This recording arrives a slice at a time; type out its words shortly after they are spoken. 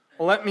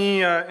Well, let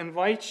me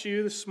invite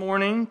you this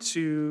morning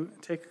to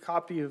take a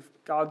copy of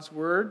God's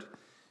Word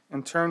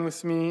and turn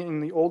with me in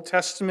the Old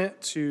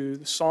Testament to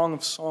the Song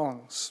of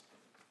Songs,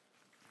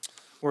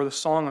 or the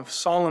Song of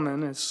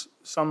Solomon, as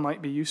some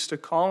might be used to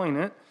calling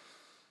it.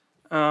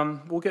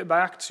 We'll get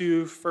back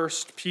to 1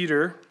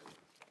 Peter.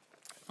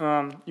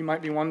 You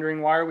might be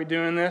wondering, why are we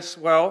doing this?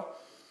 Well,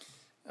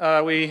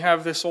 we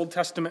have this Old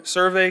Testament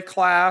survey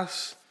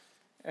class,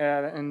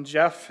 and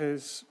Jeff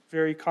has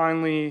very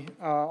kindly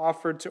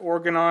offered to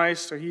organize,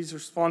 so he's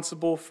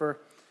responsible for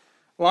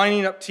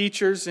lining up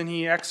teachers, and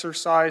he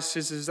exercised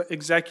his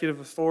executive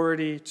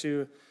authority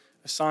to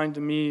assign to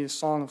me a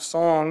Song of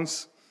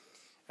Songs.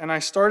 And I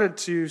started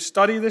to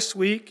study this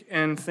week,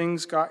 and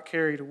things got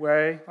carried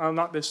away. Well,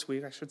 not this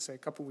week, I should say, a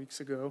couple weeks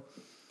ago.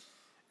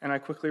 And I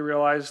quickly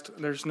realized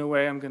there's no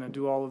way I'm going to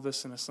do all of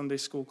this in a Sunday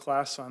school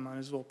class, so I might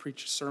as well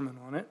preach a sermon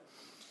on it.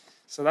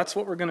 So that's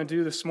what we're going to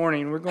do this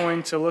morning. We're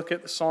going to look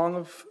at the Song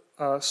of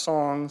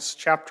Songs,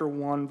 chapter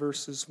 1,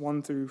 verses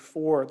 1 through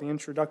 4, the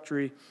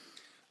introductory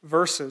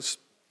verses.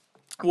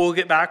 We'll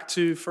get back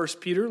to 1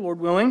 Peter, Lord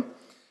willing,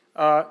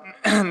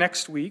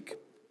 next week.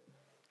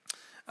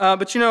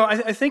 But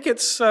I think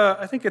it's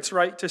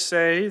right to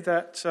say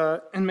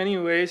that in many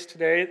ways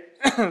today,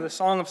 the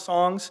Song of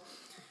Songs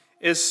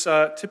is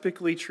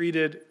typically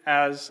treated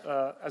as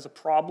a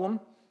problem.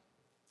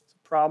 It's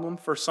a problem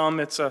for some.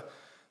 It's a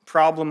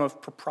problem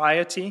of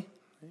propriety.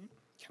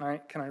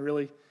 Can I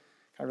really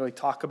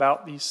talk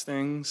about these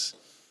things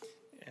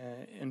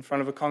in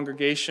front of a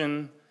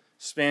congregation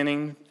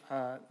spanning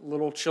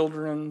little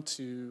children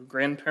to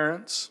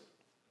grandparents?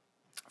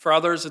 For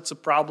others, it's a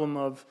problem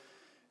of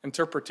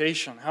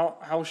interpretation.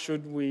 How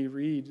should we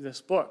read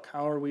this book?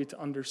 How are we to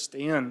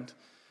understand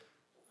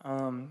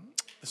the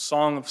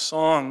Song of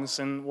Songs?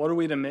 And what are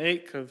we to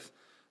make of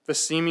the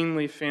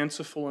seemingly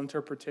fanciful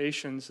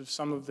interpretations of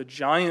some of the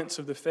giants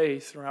of the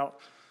faith throughout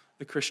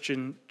the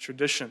Christian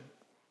tradition?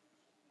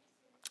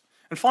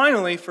 And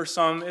finally, for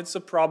some, it's a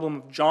problem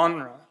of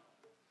genre.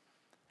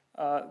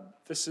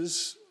 This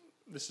is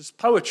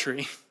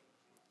poetry,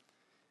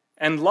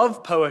 and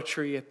love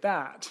poetry at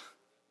that.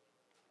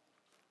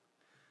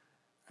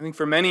 I think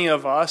for many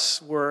of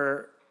us,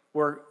 we're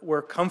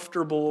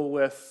comfortable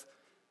with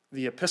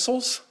the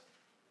epistles,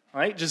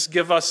 right? Just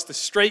give us the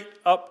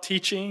straight-up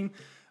teaching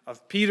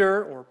of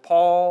Peter or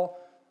Paul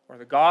or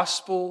the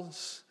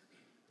Gospels.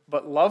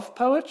 But love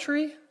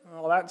poetry?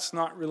 Well, that's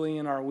not really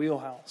in our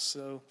wheelhouse,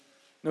 so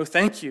no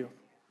thank you.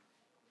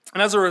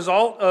 And as a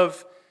result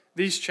of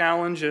these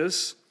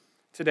challenges,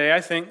 today I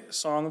think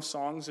Song of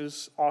Songs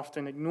is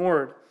often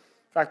ignored.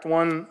 In fact,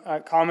 one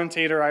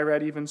commentator I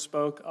read even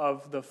spoke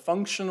of the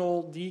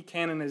functional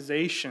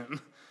decanonization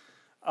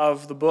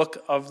of the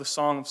book of the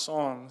Song of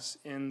Songs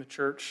in the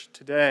church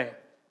today.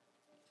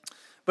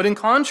 But in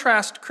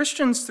contrast,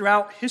 Christians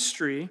throughout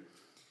history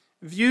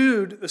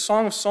viewed the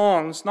Song of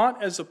Songs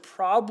not as a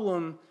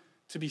problem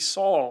to be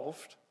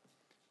solved,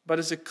 but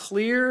as a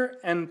clear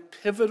and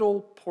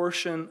pivotal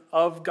portion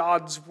of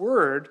God's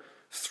Word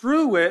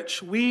through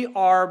which we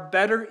are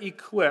better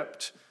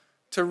equipped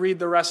to read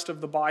the rest of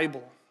the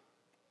Bible.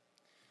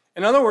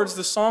 In other words,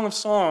 the Song of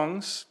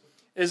Songs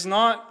is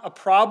not a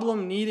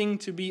problem needing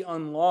to be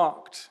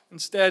unlocked.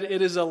 Instead,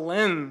 it is a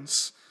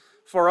lens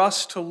for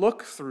us to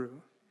look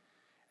through.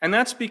 And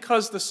that's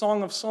because the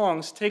Song of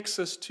Songs takes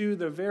us to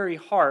the very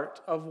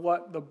heart of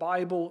what the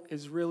Bible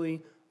is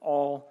really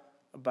all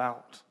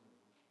about.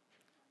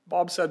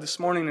 Bob said this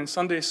morning in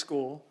Sunday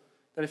school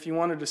that if you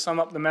wanted to sum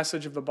up the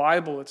message of the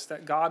Bible, it's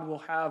that God will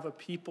have a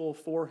people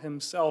for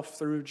himself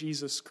through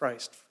Jesus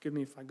Christ. Forgive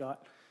me if I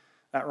got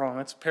that wrong.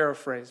 That's a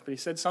paraphrase, but he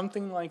said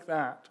something like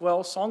that.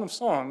 Well, Song of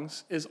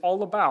Songs is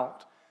all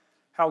about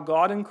how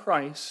God in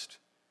Christ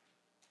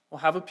will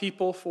have a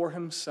people for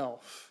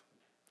himself.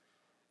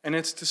 And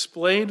it's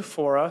displayed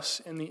for us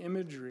in the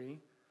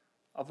imagery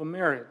of a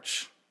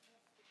marriage.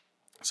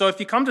 So if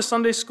you come to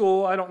Sunday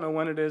school, I don't know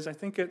when it is, I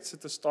think it's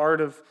at the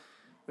start of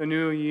the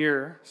new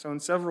year, so in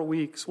several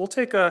weeks, we'll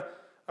take a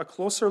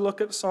closer look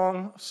at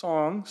Song of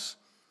Songs.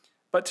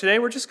 But today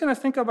we're just going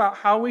to think about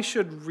how we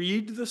should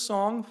read the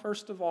song,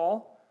 first of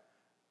all,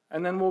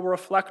 and then we'll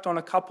reflect on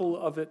a couple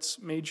of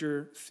its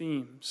major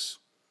themes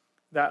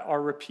that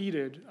are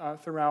repeated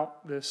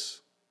throughout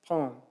this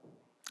poem.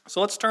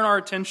 So let's turn our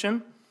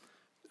attention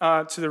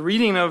to the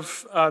reading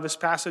of this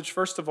passage,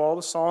 first of all,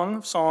 the Song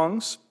of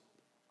Songs,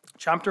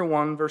 chapter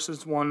 1,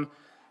 verses 1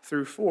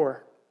 through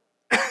 4.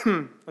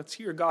 Let's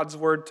hear God's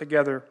word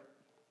together.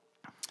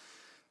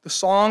 The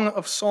Song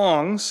of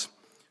Songs,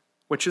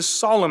 which is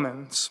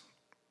Solomon's.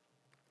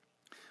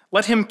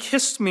 Let him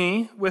kiss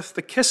me with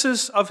the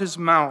kisses of his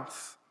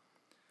mouth,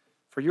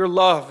 for your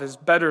love is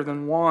better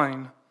than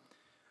wine.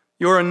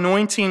 Your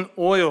anointing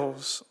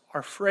oils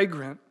are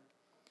fragrant.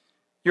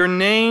 Your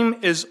name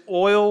is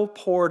oil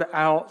poured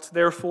out,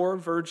 therefore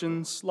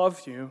virgins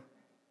love you.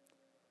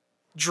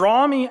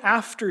 Draw me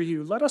after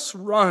you, let us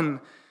run.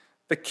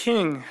 The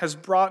king has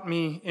brought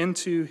me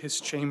into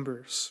his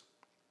chambers.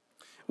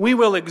 We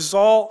will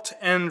exalt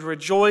and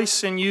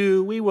rejoice in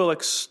you. We will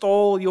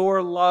extol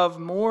your love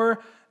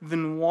more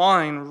than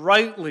wine.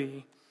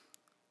 Rightly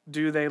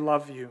do they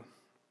love you.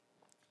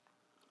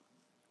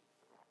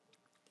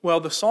 Well,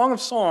 the Song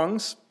of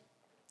Songs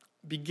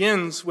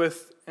begins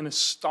with an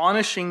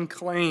astonishing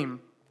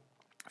claim.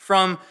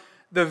 From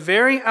the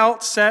very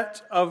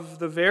outset of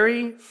the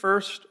very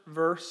first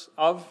verse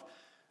of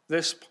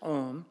this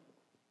poem,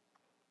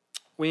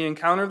 we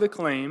encounter the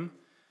claim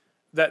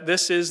that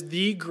this is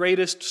the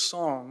greatest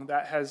song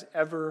that has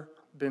ever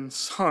been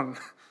sung.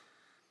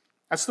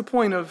 That's the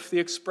point of the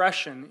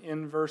expression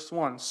in verse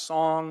 1,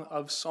 Song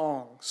of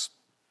Songs.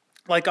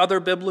 Like other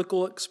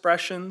biblical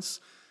expressions,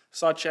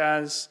 such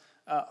as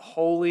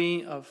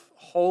Holy of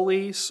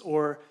Holies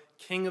or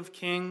King of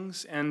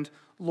Kings and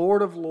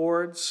Lord of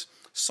Lords,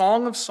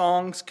 Song of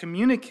Songs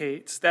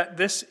communicates that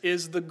this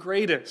is the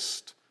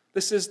greatest.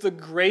 This is the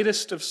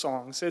greatest of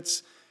songs.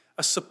 It's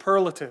a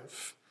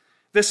superlative.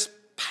 This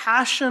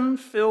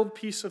passion-filled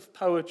piece of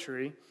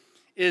poetry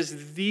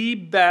is the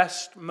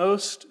best,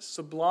 most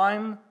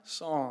sublime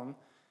song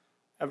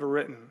ever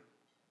written.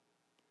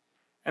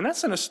 And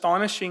that's an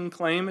astonishing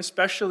claim,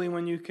 especially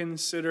when you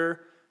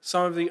consider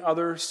some of the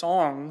other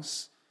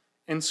songs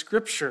in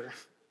Scripture.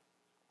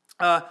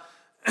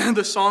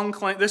 This song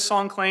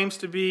claims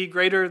to be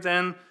greater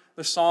than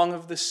the Song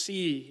of the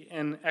Sea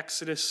in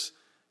Exodus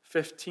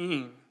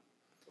 15.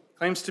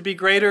 Claims to be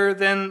greater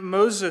than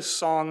Moses'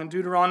 song in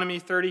Deuteronomy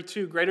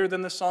 32, greater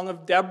than the Song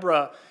of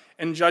Deborah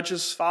in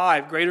Judges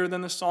 5, greater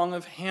than the Song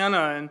of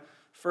Hannah in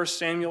 1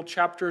 Samuel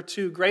chapter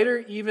 2, greater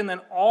even than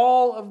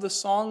all of the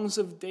songs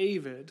of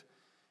David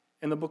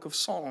in the book of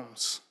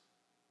Psalms.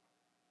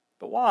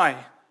 But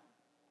why?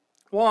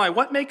 Why?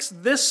 What makes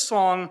this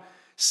song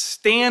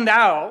stand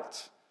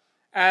out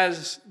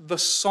as the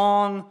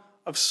Song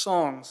of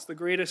Songs, the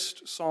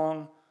greatest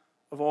song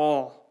of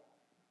all?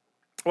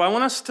 Well, I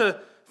want us to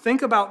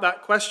think about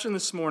that question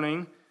this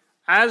morning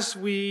as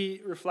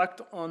we reflect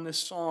on this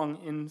song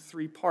in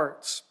three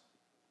parts.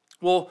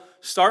 We'll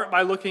start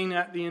by looking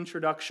at the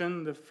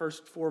introduction, the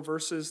first 4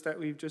 verses that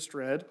we've just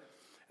read,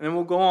 and then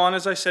we'll go on,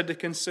 as I said, to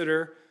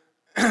consider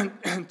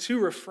 2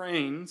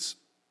 refrains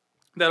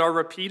that are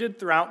repeated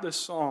throughout this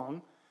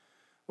song,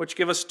 which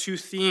give us 2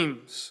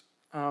 themes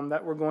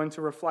that we're going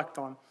to reflect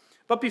on.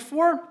 But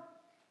before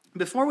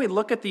we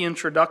look at the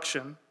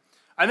introduction,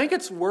 I think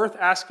it's worth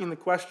asking the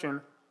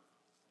question,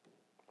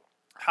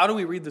 how do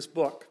we read this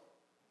book?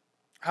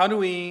 How do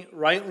we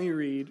rightly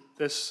read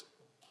this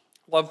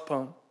love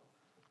poem?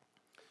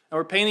 Now,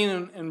 we're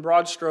painting in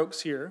broad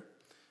strokes here,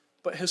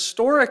 but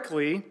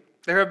historically,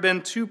 there have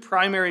been 2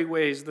 primary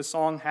ways the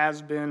song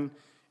has been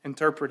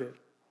interpreted.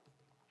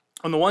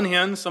 On the one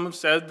hand, some have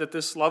said that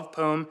this love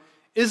poem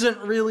isn't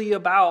really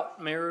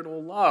about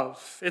marital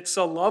love. It's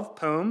a love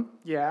poem,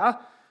 yeah,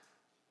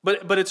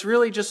 but it's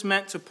really just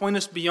meant to point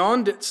us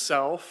beyond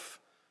itself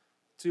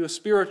to a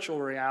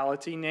spiritual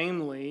reality,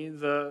 namely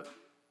the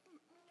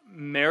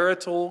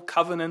marital,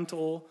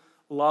 covenantal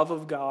love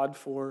of God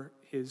for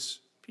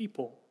his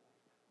people.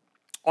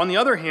 On the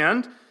other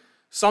hand,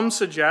 some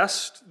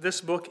suggest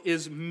this book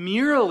is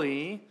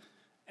merely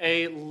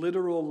a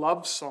literal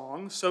love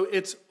song, so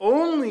it's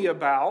only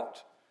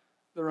about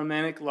the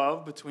romantic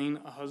love between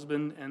a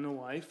husband and a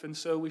wife, and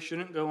so we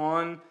shouldn't go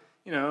on,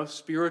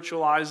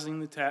 spiritualizing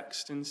the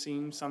text and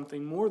seeing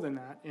something more than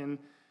that in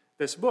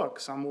this book.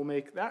 Some will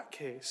make that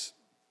case.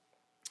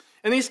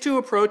 And these 2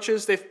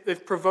 approaches,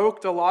 they've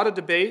provoked a lot of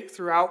debate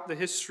throughout the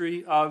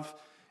history of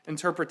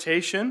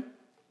interpretation.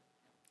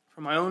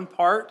 For my own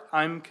part,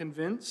 I'm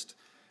convinced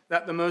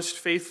that the most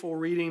faithful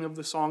reading of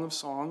the Song of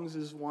Songs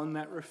is one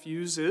that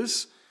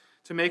refuses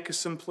to make a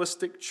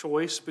simplistic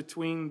choice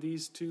between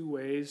these 2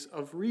 ways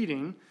of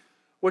reading,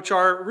 which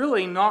are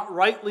really not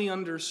rightly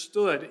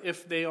understood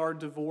if they are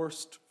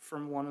divorced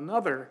from one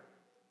another.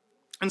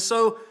 And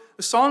so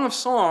the Song of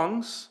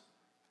Songs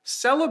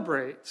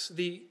celebrates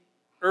the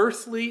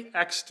earthly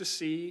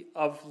ecstasy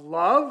of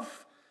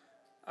love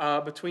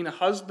between a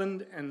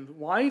husband and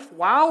wife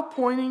while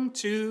pointing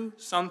to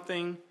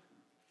something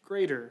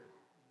greater.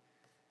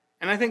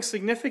 And I think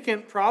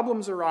significant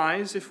problems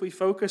arise if we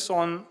focus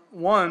on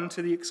one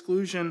to the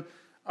exclusion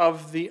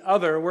of the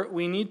other.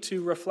 We need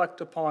to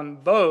reflect upon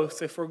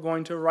both if we're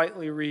going to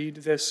rightly read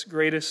this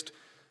greatest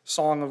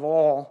song of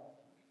all.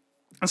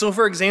 And so,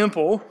 for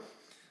example,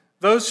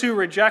 those who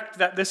reject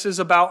that this is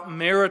about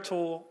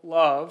marital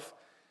love,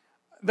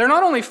 they're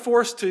not only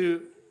forced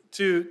to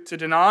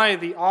deny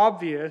the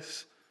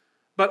obvious,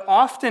 but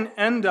often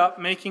end up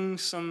making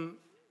some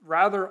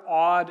rather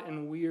odd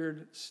and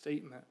weird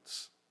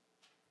statements.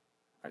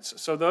 Right,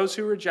 so those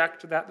who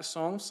reject that the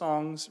Song of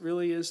Songs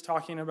really is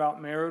talking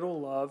about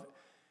marital love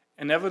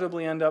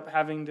inevitably end up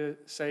having to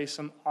say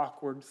some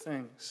awkward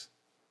things.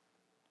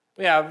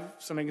 We have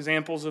some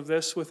examples of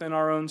this within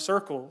our own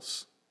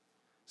circles.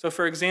 So,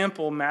 for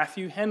example,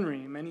 Matthew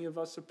Henry. Many of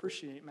us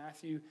appreciate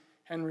Matthew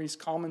Henry's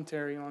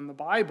commentary on the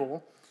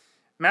Bible.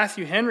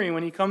 Matthew Henry,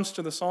 when he comes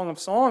to the Song of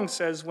Songs,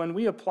 says, when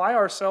we apply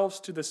ourselves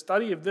to the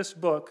study of this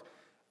book,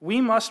 we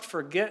must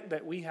forget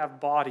that we have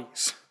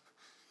bodies.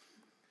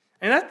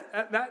 And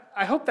that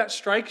I hope that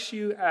strikes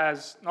you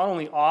as not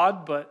only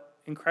odd, but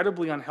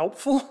incredibly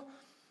unhelpful.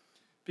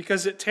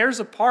 because it tears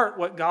apart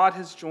what God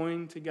has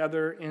joined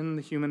together in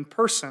the human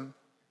person.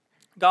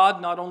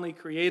 God not only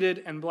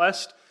created and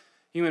blessed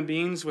human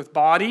beings with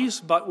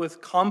bodies, but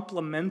with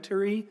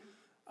complementary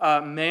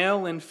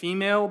male and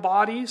female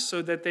bodies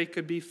so that they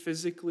could be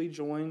physically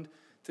joined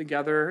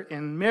together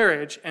in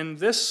marriage. And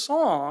this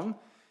song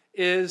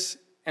is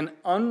an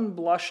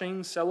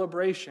unblushing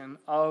celebration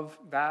of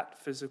that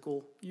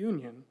physical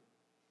union.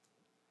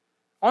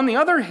 On the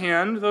other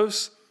hand,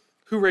 those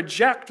who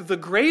reject the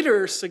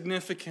greater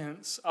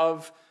significance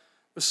of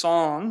the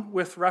song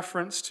with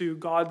reference to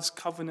God's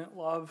covenant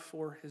love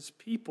for his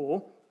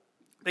people,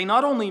 they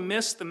not only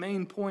miss the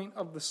main point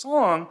of the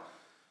song,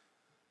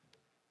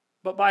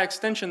 but by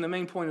extension, the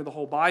main point of the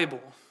whole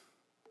Bible.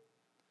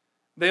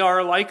 They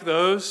are like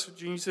those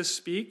Jesus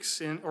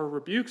speaks or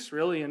rebukes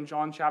really in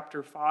John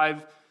chapter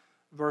 5,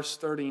 verse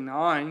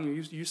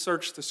 39. You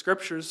search the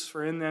scriptures,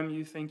 for in them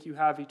you think you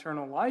have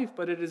eternal life,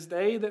 but it is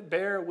they that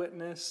bear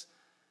witness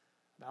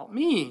about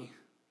me.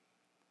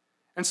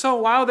 And so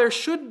while there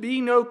should be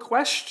no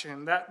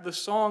question that the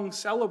song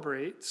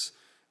celebrates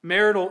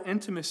marital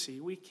intimacy,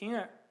 we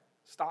can't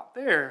stop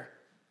there.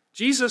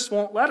 Jesus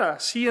won't let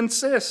us. He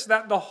insists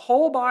that the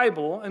whole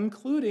Bible,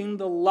 including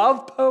the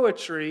love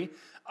poetry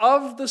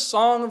of the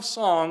Song of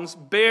Songs,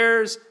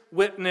 bears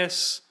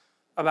witness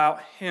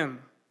about him.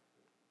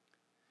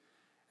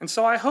 And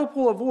so I hope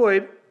we'll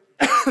avoid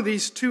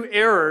these two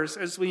errors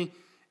as we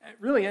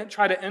really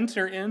try to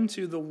enter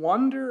into the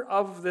wonder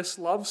of this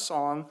love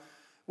song,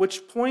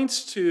 which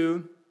points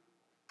to,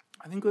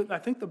 I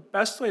think the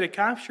best way to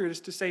capture it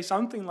is to say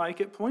something like,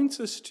 it points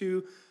us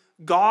to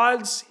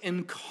God's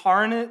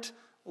incarnate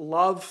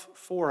love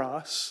for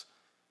us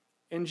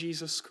in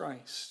Jesus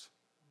Christ.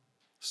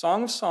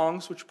 Song of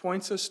Songs, which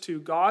points us to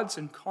God's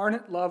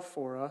incarnate love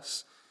for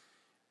us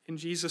in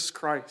Jesus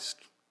Christ.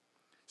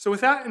 So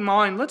with that in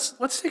mind,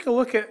 let's take a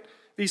look at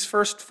these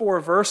first four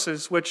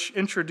verses, which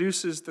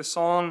introduces the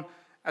song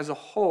as a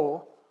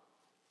whole.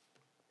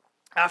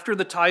 After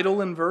the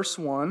title in verse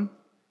 1,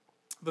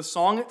 the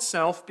song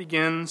itself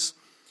begins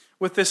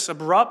with this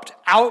abrupt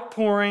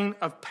outpouring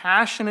of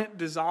passionate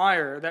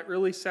desire that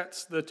really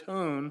sets the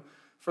tone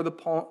for the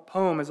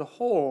poem as a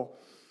whole.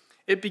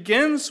 It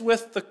begins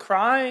with the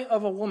cry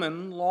of a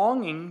woman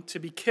longing to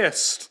be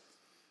kissed.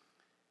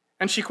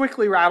 And she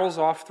quickly rattles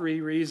off three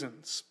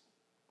reasons.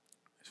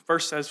 The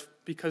verse says,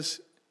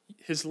 because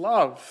his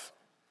love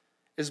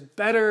is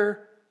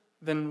better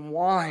than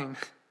wine.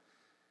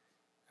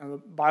 And the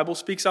Bible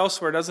speaks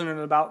elsewhere, doesn't it,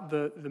 about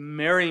the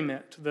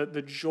merriment,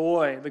 the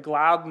joy, the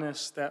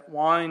gladness that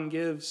wine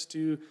gives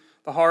to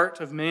the heart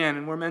of man.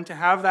 And we're meant to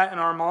have that in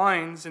our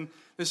minds. And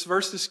this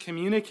verse is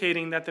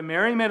communicating that the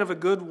merriment of a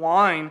good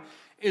wine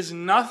is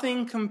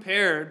nothing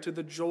compared to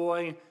the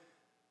joy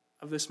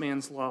of this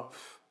man's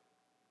love.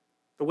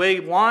 The way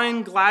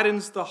wine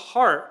gladdens the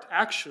heart,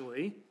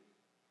 actually,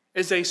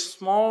 is a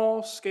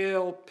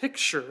small-scale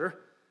picture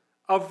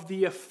of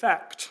the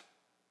effect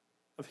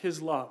of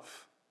his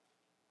love.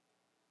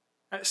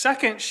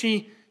 Second,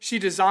 she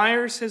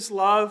desires his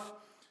love,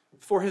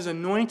 for his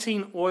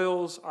anointing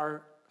oils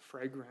are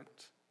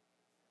fragrant.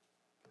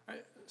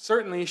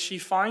 Certainly, she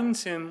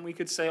finds him, we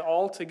could say,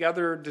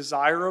 altogether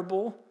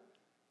desirable,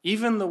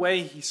 even the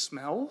way he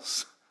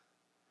smells.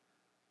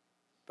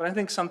 But I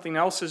think something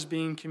else is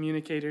being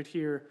communicated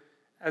here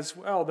as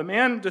well. The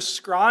man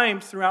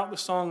described throughout the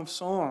Song of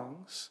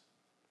Songs,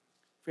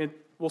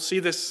 we'll see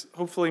this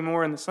hopefully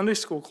more in the Sunday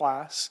school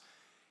class,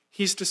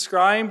 he's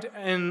described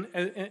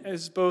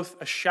as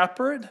both a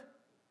shepherd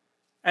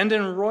and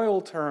in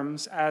royal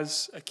terms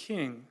as a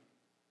king.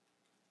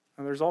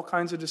 Now, there's all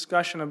kinds of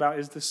discussion about,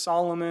 is this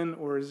Solomon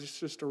or is this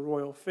just a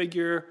royal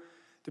figure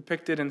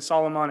depicted in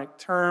Solomonic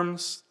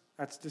terms?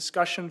 That's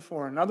discussion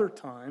for another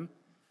time.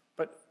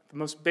 But the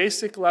most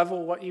basic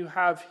level, what you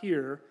have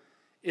here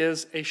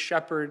is a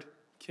shepherd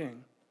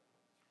king.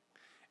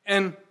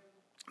 And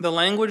the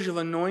language of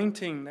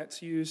anointing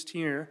that's used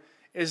here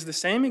is the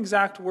same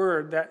exact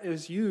word that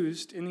is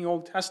used in the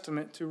Old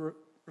Testament to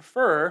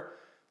refer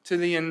to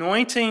the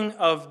anointing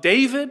of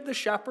David the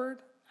shepherd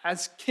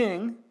as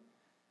king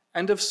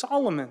and of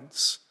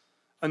Solomon's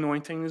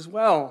anointing as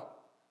well.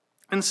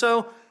 And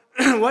so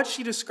what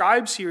she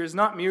describes here is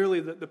not merely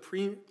the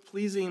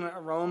pleasing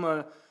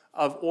aroma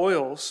of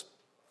oils,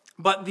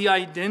 but the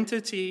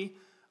identity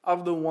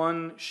of the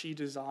one she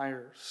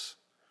desires.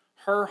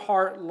 Her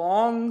heart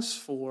longs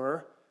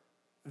for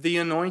the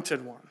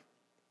anointed one,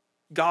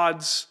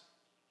 God's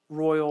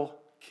royal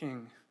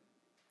king.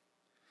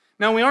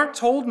 Now, we aren't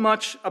told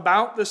much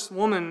about this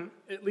woman,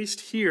 at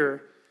least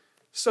here.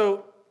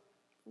 So,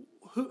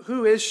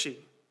 who is she?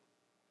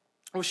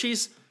 Well,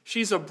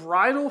 she's a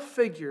bridal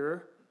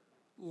figure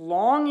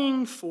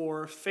longing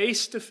for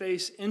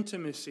face-to-face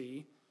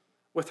intimacy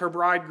with her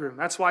bridegroom.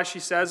 That's why she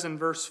says in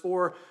verse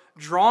 4,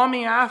 "Draw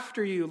me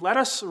after you, let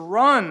us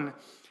run."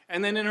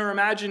 And then in her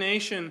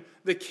imagination,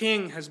 the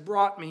king has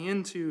brought me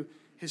into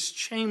his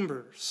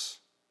chambers.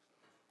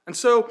 And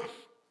so,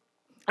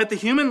 at the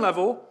human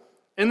level,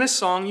 in this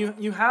song,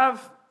 you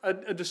have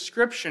a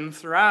description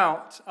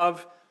throughout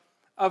of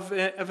of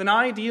an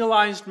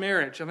idealized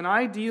marriage, of an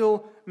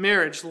ideal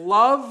marriage.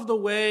 Love the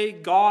way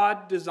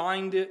God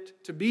designed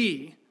it to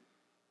be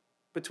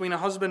between a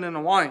husband and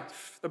a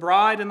wife, the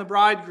bride and the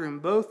bridegroom,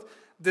 both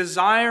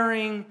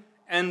desiring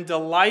and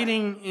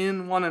delighting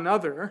in one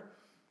another.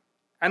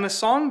 And the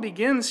song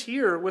begins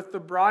here with the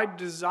bride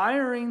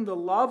desiring the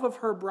love of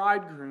her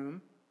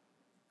bridegroom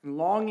and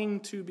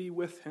longing to be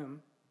with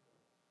him.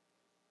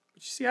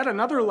 But you see, at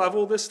another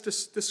level, this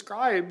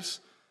describes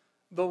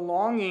the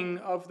longing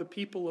of the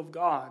people of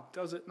God,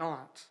 does it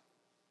not?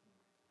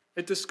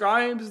 It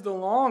describes the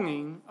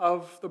longing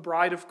of the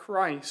bride of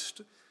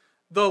Christ.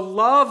 The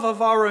love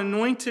of our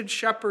anointed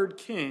shepherd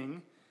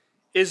king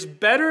is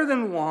better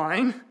than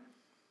wine,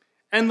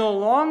 and the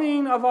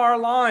longing of our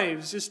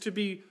lives is to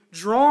be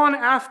drawn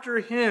after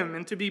him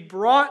and to be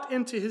brought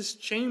into his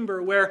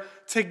chamber where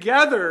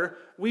together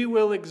we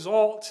will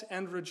exalt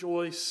and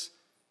rejoice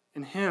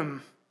in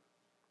him.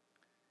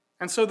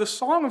 And so the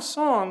Song of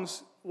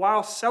Songs,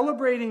 while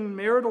celebrating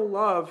marital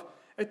love,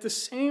 at the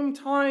same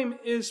time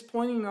is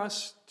pointing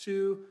us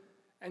to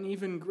an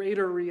even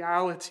greater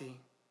reality.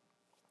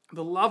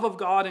 The love of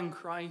God in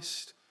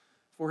Christ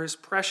for his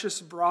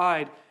precious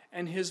bride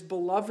and his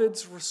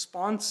beloved's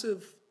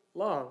responsive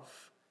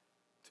love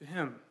to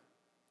him.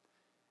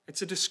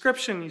 It's a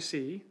description, you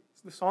see,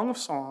 the Song of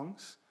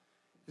Songs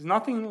is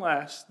nothing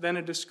less than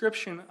a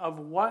description of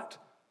what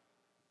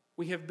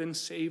we have been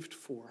saved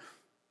for.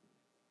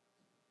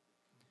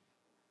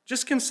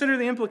 Just consider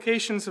the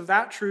implications of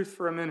that truth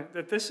for a minute,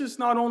 that this is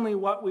not only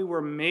what we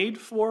were made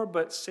for,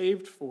 but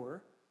saved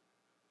for.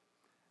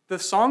 The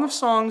Song of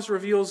Songs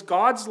reveals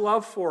God's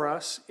love for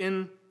us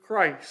in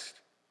Christ.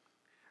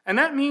 And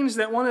that means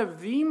that one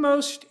of the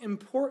most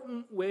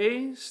important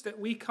ways that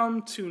we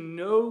come to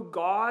know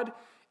God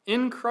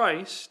in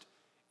Christ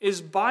is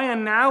by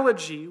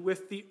analogy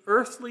with the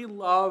earthly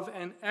love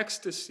and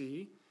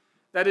ecstasy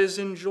that is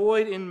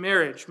enjoyed in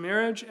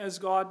marriage as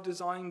God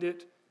designed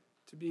it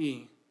to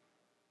be.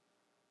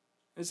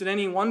 Is it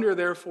any wonder,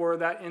 therefore,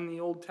 that in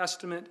the Old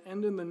Testament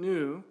and in the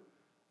New,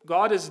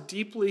 God is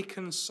deeply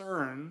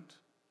concerned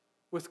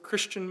with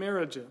Christian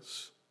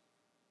marriages,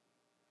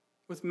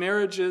 with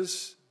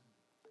marriages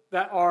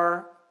that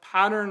are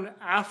patterned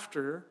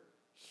after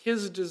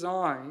his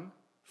design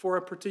for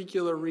a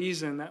particular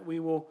reason that we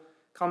will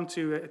come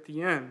to at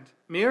the end.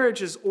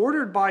 Marriage is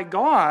ordered by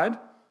God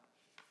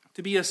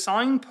to be a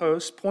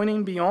signpost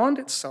pointing beyond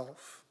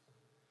itself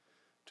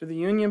to the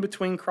union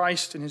between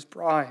Christ and his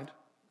bride.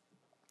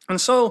 And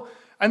so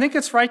I think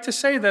it's right to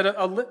say that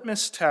a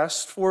litmus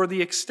test for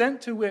the extent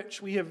to which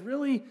we have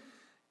really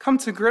come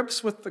to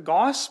grips with the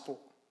gospel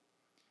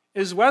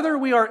is whether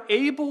we are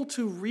able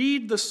to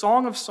read the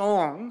Song of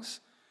Songs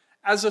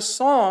as a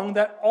song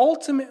that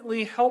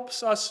ultimately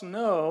helps us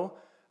know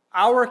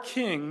our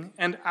King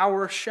and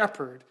our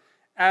Shepherd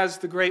as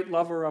the great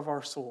lover of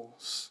our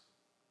souls.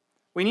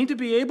 We need to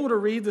be able to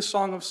read the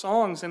Song of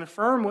Songs and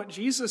affirm what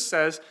Jesus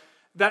says,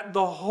 that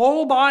the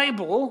whole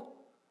Bible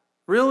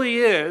really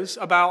is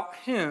about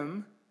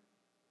him,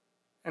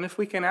 and if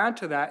we can add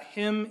to that,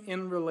 him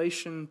in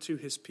relation to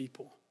his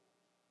people.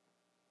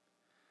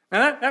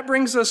 Now that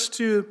brings us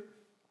to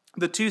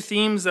the two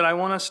themes that I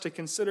want us to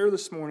consider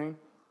this morning.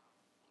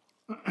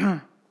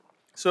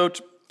 So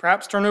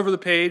perhaps turn over the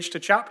page to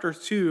chapter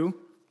 2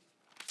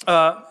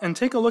 and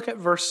take a look at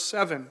verse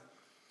 7.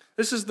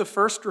 This is the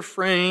first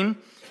refrain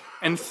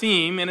and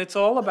theme, and it's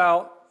all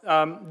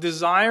about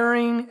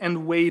desiring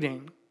and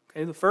waiting.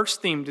 Okay, the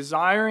first theme,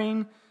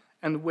 desiring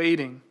and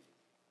waiting.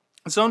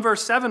 And so in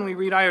verse 7 we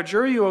read, I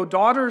adjure you, O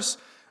daughters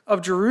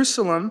of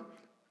Jerusalem,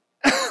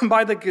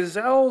 by the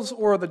gazelles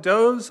or the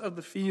does of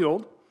the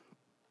field,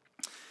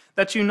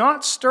 that you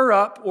not stir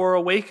up or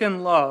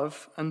awaken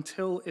love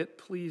until it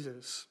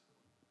pleases.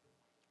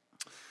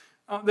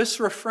 This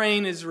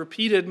refrain is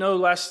repeated no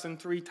less than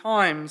 3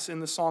 times in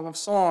the Song of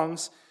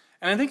Songs,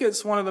 and I think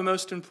it's one of the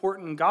most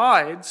important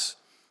guides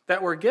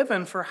that we're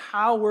given for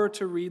how we're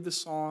to read the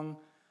song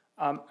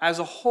as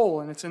a whole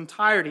in its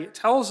entirety. It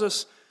tells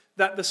us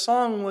that the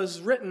song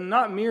was written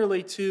not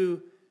merely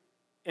to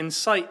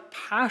incite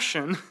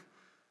passion,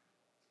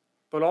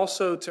 but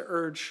also to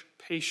urge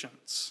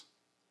patience.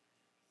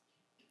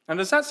 Now,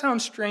 does that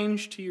sound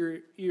strange to your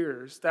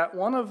ears, that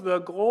one of the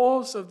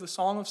goals of the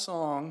Song of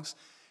Songs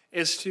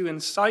is to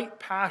incite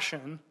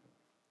passion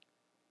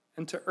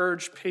and to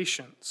urge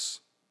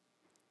patience?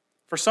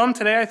 For some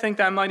today, I think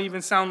that might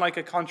even sound like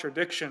a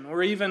contradiction,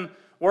 or even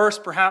worse,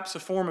 perhaps a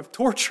form of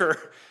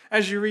torture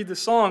as you read the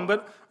song.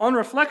 But on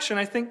reflection,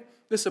 I think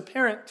this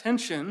apparent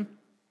tension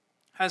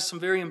has some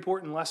very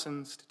important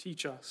lessons to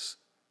teach us.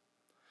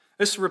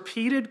 This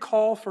repeated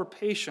call for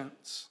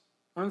patience,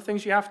 one of the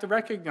things you have to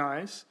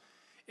recognize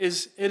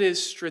is it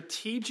is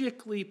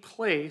strategically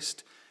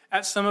placed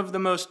at some of the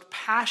most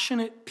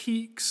passionate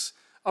peaks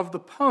of the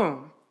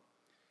poem.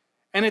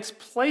 And it's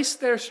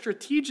placed there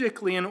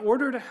strategically in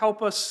order to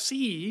help us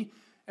see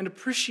and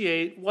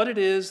appreciate what it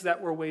is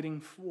that we're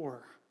waiting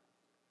for.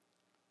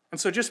 And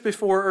so just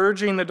before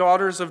urging the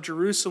daughters of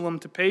Jerusalem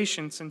to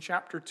patience, in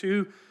chapter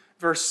 2,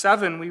 verse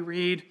 7, we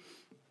read,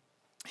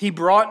 He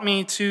brought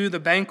me to the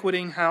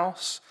banqueting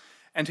house,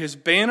 and his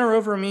banner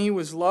over me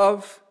was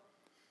love.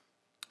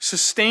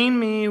 Sustain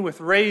me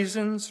with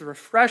raisins,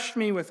 refresh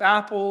me with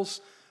apples,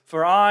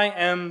 for I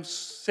am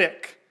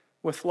sick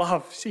with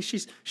love. See,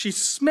 she's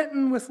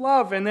smitten with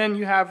love. And then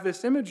you have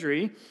this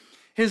imagery.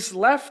 His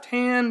left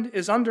hand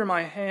is under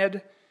my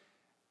head,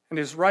 and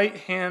his right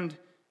hand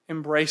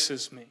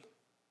embraces me.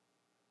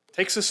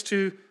 Takes us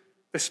to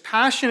this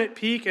passionate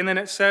peak, and then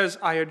it says,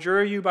 I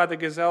adjure you by the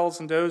gazelles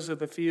and does of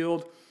the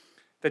field,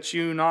 that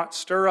you not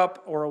stir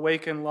up or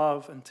awaken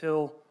love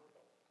until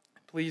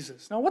it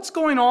pleases. Now, what's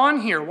going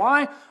on here?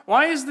 Why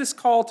is this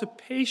call to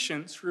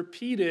patience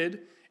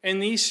repeated in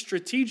these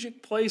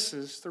strategic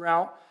places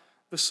throughout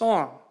the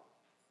song?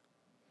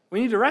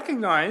 We need to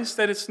recognize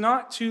that it's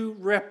not to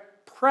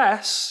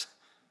repress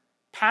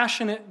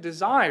passionate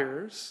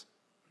desires,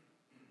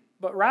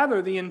 but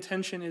rather the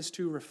intention is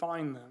to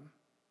refine them.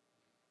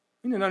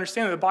 We need to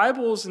understand that the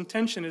Bible's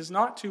intention is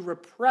not to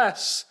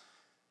repress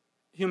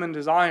human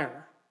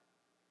desire,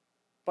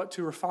 but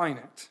to refine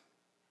it.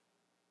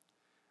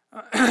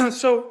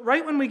 So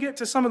right when we get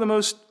to some of the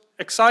most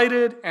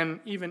excited and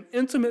even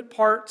intimate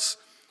parts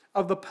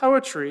of the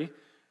poetry,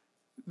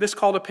 this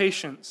call to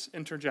patience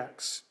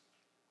interjects.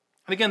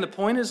 And again, the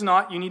point is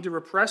not you need to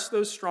repress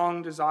those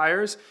strong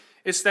desires.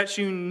 It's that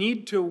you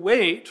need to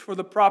wait for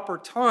the proper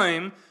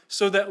time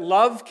so that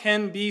love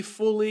can be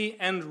fully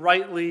and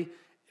rightly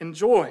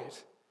enjoyed.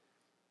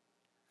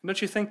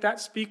 Don't you think that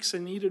speaks a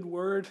needed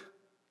word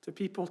to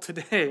people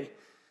today?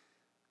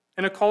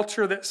 In a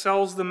culture that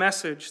sells the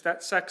message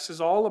that sex is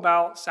all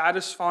about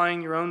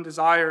satisfying your own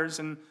desires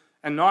and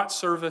not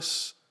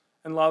service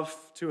and love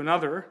to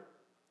another.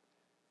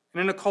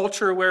 And in a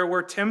culture where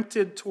we're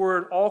tempted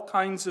toward all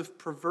kinds of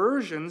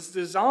perversions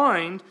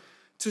designed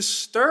to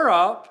stir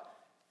up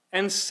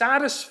and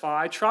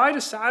try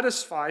to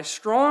satisfy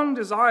strong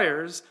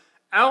desires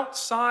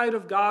outside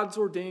of God's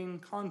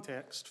ordained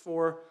context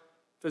for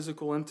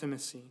physical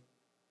intimacy.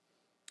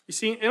 You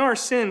see, in our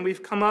sin,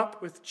 we've come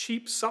up with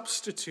cheap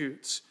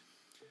substitutes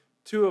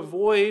to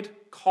avoid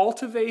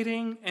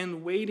cultivating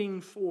and waiting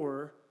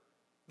for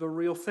the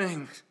real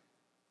thing.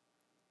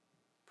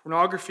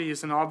 Pornography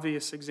is an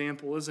obvious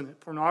example, isn't it?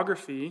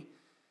 Pornography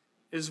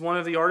is one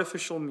of the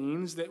artificial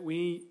means that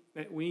we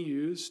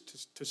use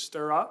to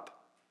stir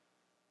up,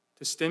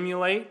 to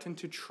stimulate, and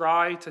to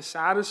try to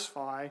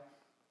satisfy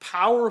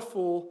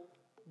powerful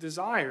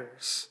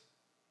desires.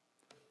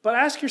 But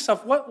ask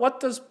yourself, what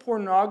does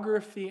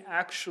pornography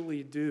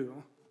actually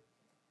do?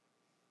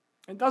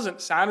 It doesn't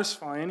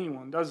satisfy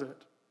anyone, does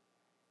it?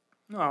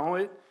 No,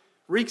 it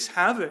wreaks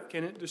havoc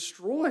and it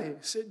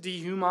destroys. It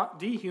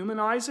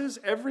dehumanizes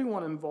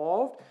everyone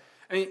involved.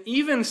 I mean,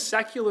 even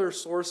secular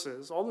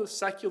sources, all the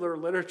secular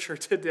literature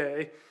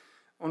today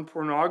on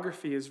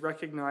pornography is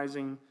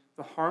recognizing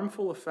the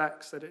harmful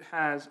effects that it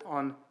has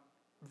on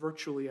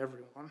virtually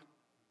everyone.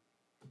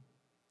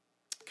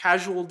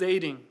 Casual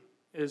dating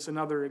is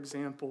another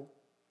example.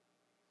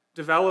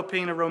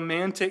 Developing a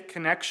romantic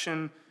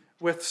connection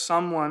with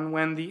someone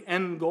when the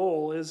end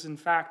goal is in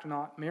fact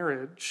not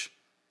marriage.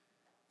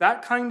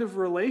 That kind of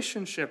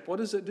relationship, what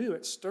does it do?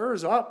 It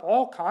stirs up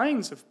all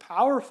kinds of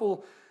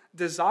powerful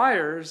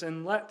desires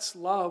and lets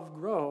love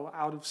grow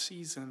out of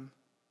season.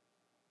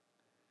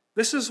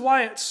 This is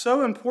why it's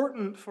so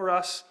important for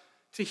us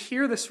to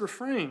hear this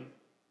refrain.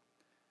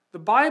 The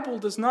Bible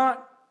does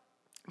not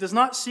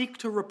seek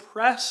to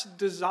repress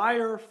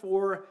desire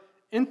for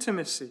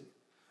intimacy.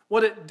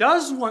 What it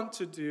does want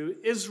to do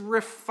is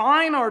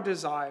refine our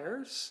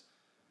desires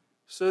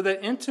so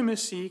that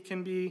intimacy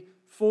can be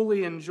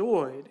fully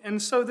enjoyed.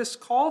 And so this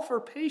call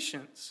for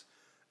patience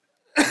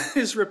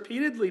is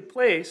repeatedly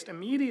placed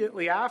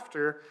immediately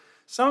after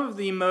some of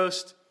the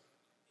most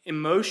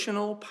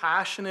emotional,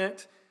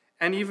 passionate,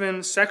 and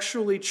even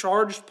sexually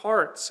charged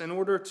parts in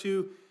order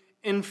to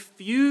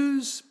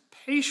infuse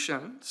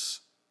patience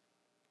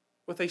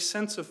with a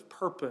sense of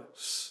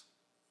purpose.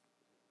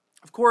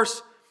 Of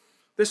course,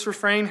 this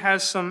refrain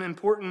has some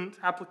important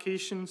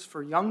applications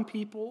for young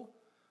people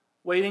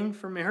waiting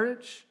for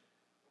marriage.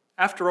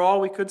 After all,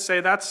 we could say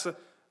that's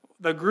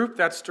the group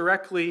that's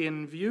directly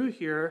in view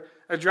here,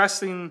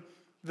 addressing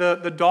the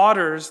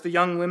daughters, the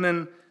young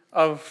women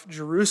of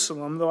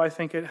Jerusalem, though I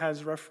think it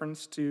has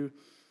reference to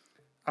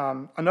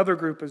another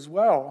group as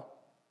well.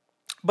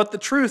 But the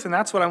truth, and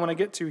that's what I want to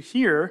get to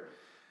here,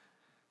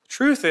 the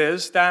truth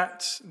is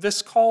that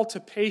this call to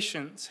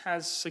patience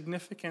has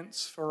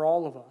significance for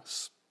all of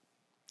us.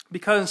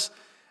 Because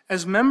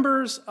as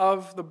members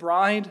of the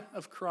bride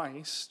of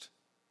Christ,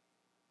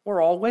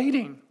 we're all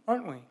waiting,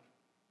 aren't we?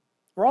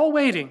 We're all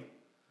waiting.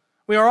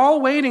 We are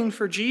all waiting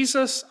for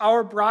Jesus,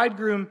 our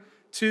bridegroom,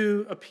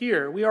 to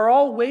appear. We are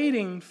all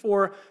waiting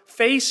for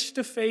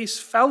face-to-face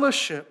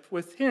fellowship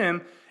with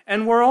him,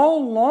 and we're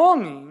all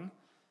longing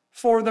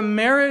for the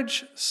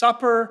marriage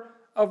supper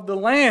of the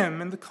Lamb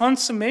and the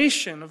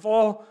consummation of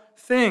all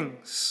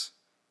things.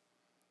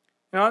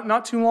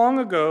 Not too long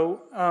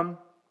ago,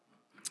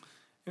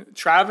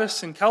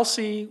 Travis and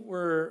Kelsey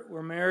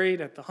were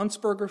married at the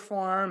Huntsberger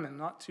farm, and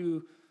not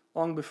too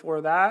long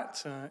before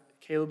that,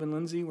 Caleb and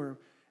Lindsay were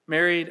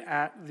married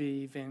at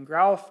the Van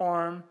Grauw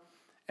farm.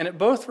 And at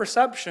both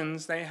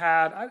receptions, they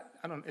had,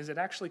 I don't know, is it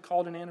actually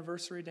called an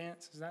anniversary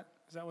dance? Is that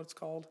what it's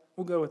called?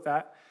 We'll go with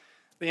that.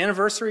 The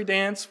anniversary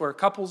dance where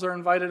couples are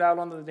invited out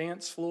onto the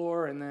dance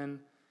floor, and then,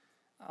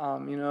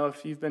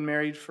 if you've been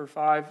married for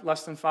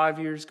less than 5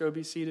 years, go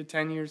be seated.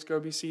 10 years, go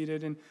be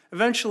seated. And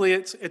eventually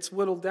it's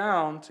whittled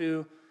down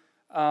to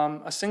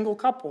a single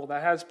couple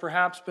that has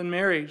perhaps been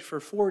married for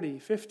 40,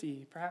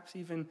 50, perhaps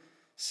even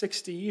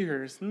 60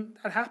 years. And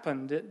that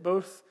happened at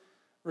both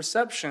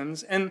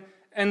receptions. And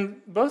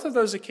both of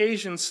those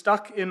occasions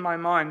stuck in my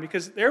mind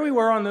because there we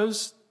were on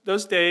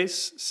those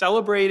days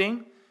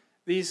celebrating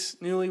these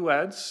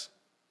newlyweds.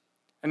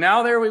 And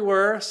now there we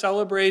were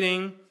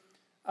celebrating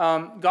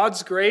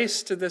God's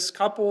grace to this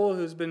couple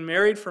who's been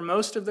married for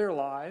most of their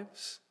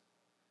lives.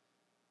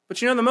 But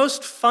the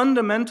most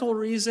fundamental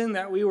reason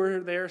that we were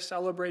there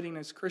celebrating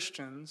as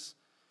Christians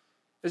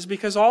is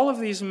because all of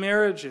these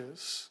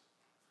marriages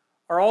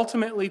are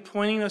ultimately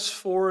pointing us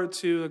forward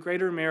to a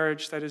greater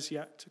marriage that is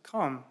yet to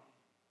come.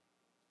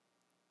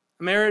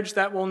 A marriage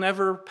that will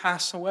never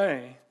pass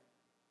away.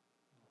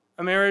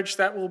 A marriage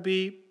that will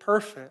be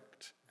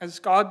perfect as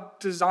God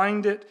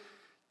designed it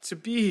to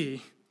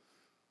be.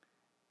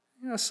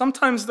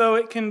 Sometimes, though,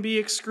 it can be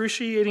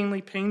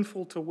excruciatingly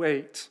painful to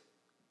wait.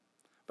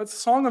 But the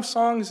Song of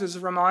Songs is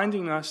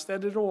reminding us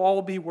that it'll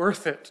all be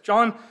worth it.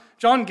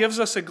 John gives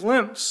us a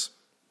glimpse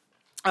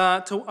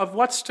of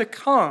what's to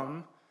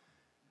come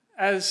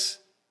as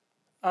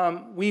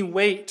we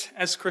wait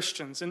as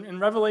Christians. In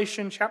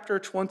Revelation chapter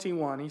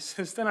 21, he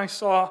says, "Then I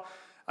saw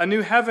a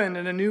new heaven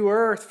and a new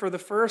earth, for the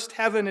first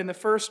heaven and the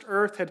first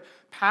earth had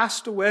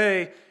passed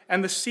away,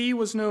 and the sea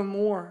was no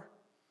more.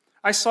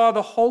 I saw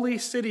the holy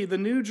city, the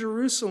new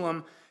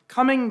Jerusalem,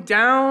 coming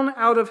down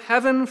out of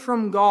heaven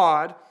from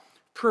God,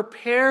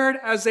 prepared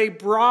as a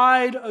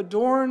bride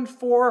adorned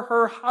for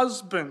her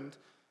husband."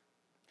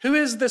 Who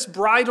is this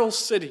bridal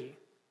city?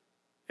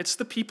 It's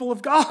the people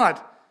of God.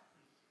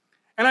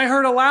 "And I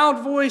heard a loud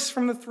voice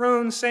from the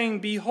throne saying,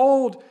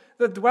 'Behold,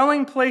 the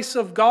dwelling place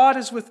of God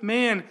is with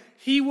man.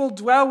 He will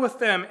dwell with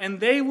them, and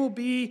they will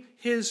be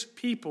his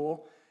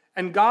people,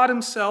 and God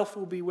himself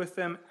will be with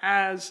them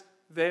as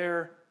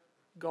their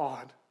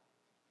God.'"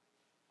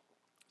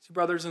 See,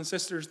 brothers and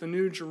sisters, the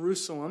new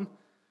Jerusalem,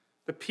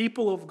 the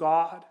people of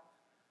God,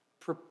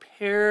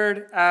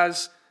 prepared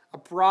as a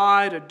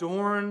bride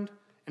adorned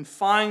in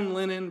fine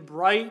linen,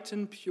 bright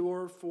and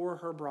pure for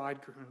her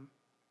bridegroom.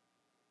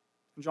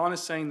 And John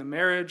is saying the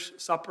marriage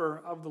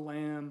supper of the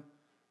Lamb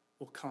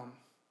will come.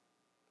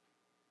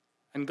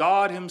 And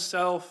God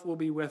himself will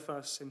be with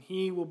us, and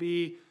he will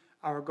be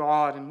our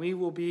God, and we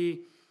will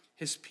be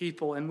his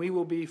people, and we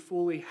will be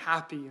fully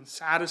happy and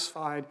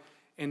satisfied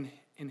in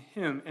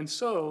him. And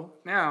so,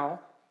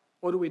 now,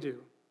 what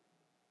do?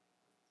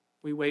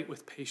 We wait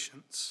with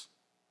patience.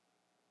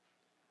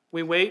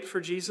 We wait for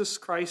Jesus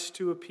Christ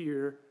to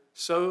appear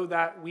so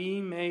that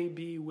we may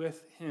be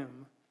with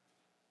him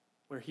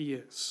where he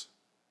is.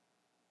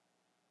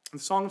 And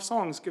the Song of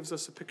Songs gives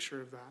us a picture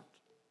of that.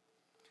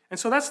 And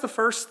so that's the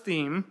first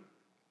theme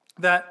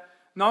that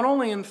not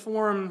only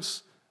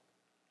informs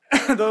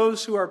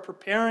those who are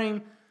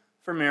preparing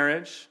for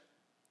marriage,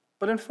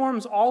 but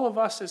informs all of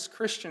us as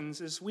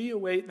Christians as we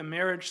await the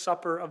marriage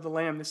supper of the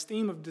Lamb, this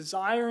theme of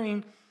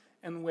desiring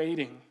and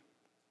waiting.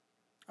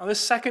 Now, this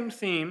second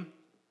theme,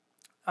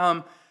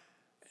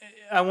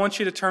 I want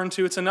you to turn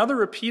to, it's another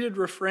repeated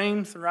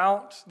refrain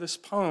throughout this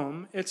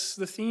poem. It's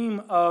the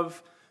theme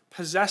of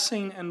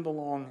possessing and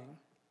belonging,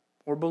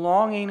 or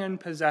belonging and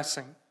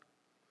possessing.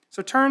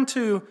 So turn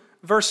to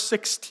verse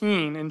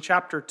 16 in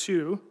chapter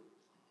 2.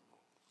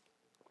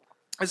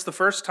 It's the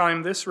first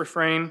time this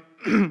refrain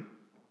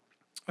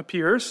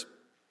appears.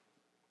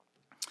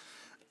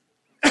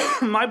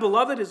 "My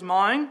beloved is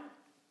mine,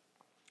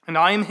 and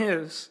I am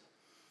his.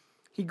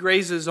 He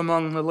grazes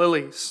among the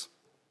lilies."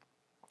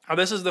 Now,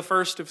 this is the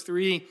first of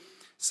three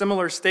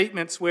similar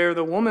statements where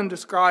the woman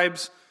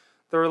describes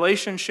the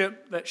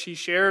relationship that she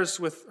shares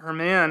with her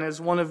man as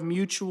one of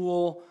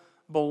mutual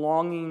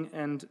belonging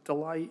and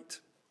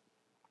delight.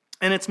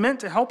 And it's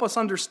meant to help us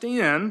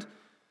understand,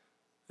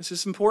 this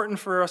is important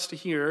for us to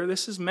hear,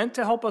 this is meant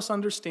to help us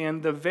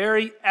understand the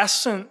very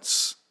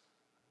essence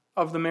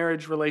of the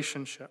marriage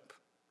relationship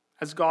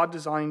as God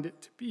designed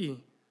it to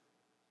be.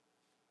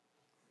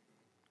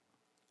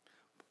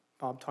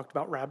 Bob talked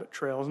about rabbit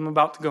trails. I'm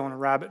about to go on a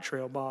rabbit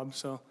trail, Bob,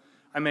 so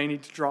I may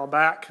need to draw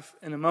back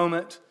in a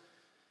moment.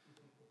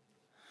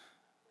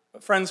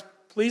 But friends,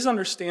 please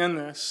understand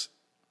this.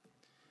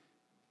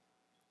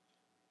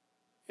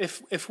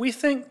 If we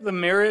think the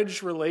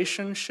marriage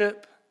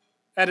relationship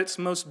at its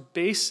most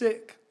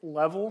basic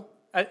level,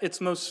 at its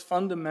most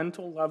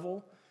fundamental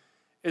level,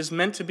 is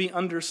meant to be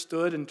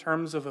understood in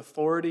terms of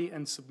authority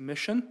and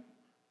submission,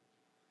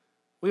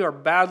 we are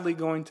badly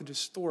going to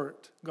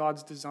distort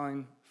God's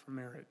design for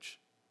marriage.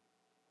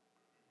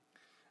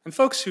 And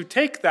folks who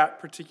take that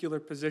particular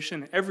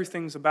position,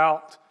 everything's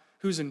about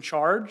who's in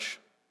charge,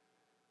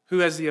 who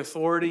has the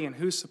authority, and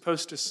who's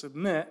supposed to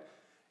submit,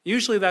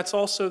 usually that's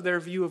also their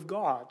view of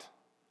God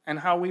and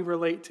how we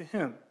relate to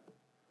him.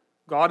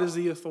 God is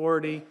the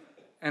authority,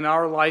 and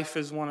our life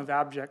is one of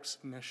abject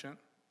submission.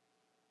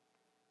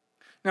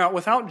 Now,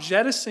 without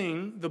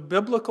jettisoning the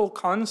biblical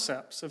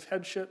concepts of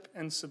headship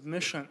and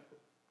submission,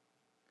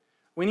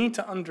 we need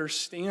to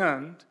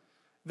understand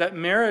that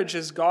marriage,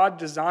 as God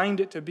designed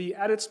it to be,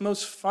 at its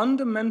most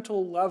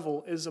fundamental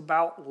level, is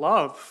about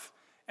love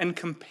and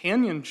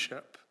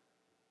companionship.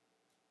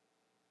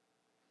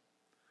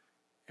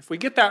 If we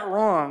get that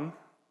wrong,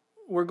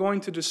 we're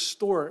going to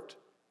distort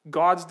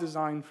God's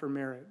design for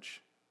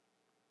marriage.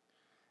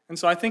 And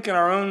so I think in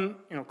our own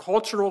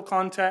cultural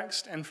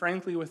context, and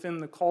frankly within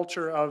the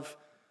culture of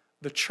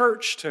the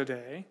church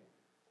today,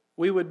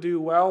 we would do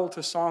well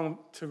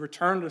to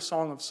return to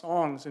Song of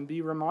Songs and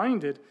be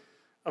reminded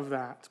of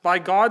that. By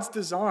God's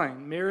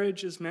design,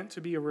 marriage is meant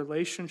to be a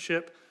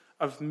relationship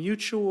of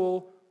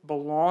mutual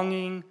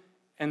belonging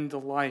and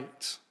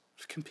delight,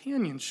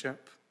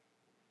 companionship.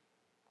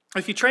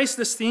 If you trace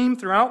this theme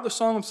throughout the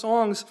Song of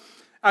Songs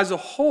as a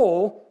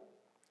whole,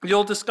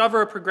 you'll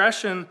discover a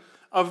progression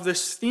of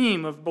this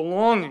theme of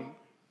belonging.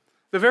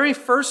 The very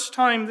first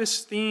time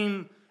this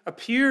theme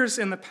appears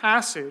in the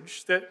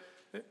passage that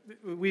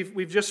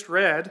we've just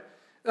read,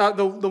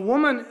 the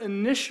woman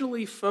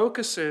initially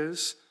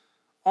focuses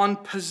on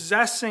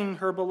possessing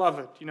her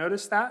beloved. You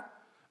notice that?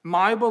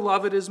 My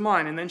beloved is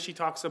mine. And then she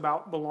talks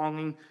about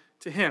belonging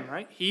to him,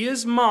 right? He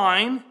is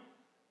mine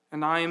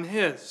and I am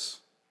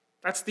his.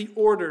 That's the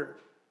order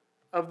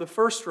of the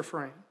first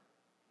refrain.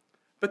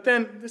 But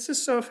then, this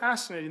is so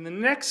fascinating. The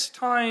next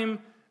time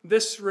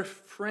this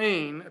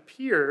refrain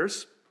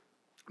appears,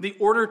 the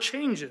order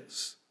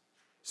changes.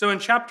 So in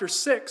chapter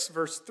 6,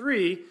 verse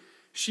 3,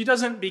 she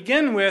doesn't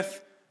begin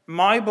with,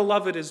 my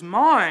beloved is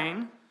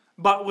mine,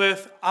 but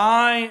with,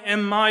 I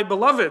am my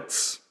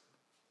beloved's.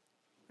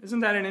 Isn't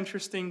that an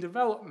interesting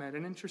development,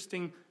 an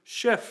interesting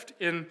shift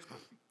in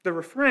the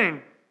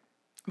refrain?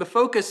 The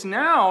focus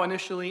now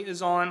initially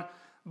is on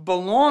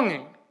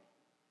belonging.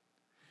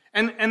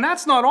 And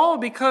that's not all,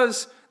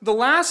 because the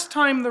last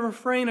time the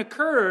refrain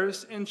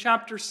occurs in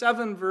chapter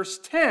 7, verse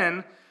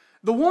 10,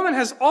 the woman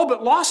has all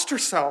but lost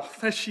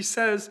herself as she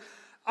says,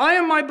 I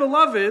am my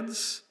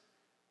beloved's,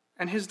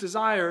 and his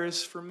desire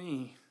is for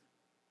me.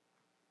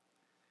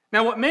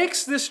 Now, what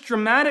makes this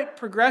dramatic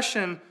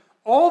progression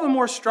all the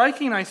more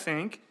striking, I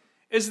think,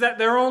 is that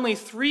there are only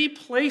 3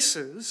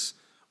 places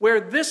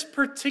where this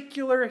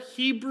particular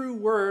Hebrew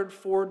word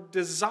for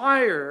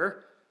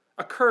desire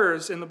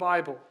occurs in the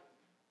Bible.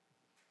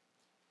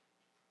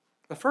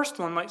 The first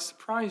one might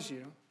surprise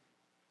you.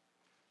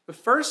 The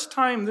first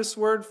time this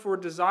word for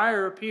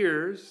desire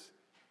appears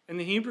in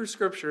the Hebrew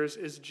Scriptures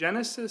is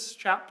Genesis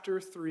chapter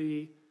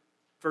 3,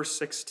 verse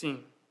 16.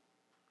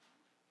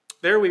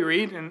 There we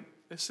read, and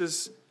this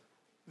is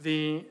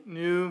the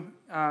new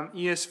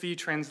ESV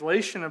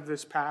translation of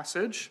this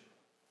passage.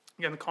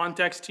 Again, the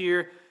context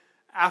here,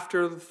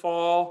 after the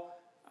fall,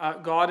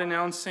 God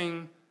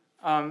announcing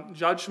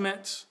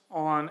judgment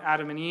on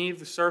Adam and Eve,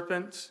 the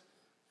serpent,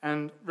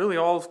 and really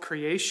all of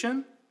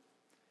creation.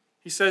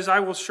 He says, I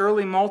will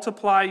surely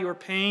multiply your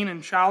pain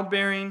and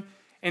childbearing.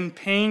 In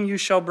pain you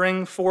shall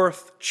bring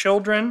forth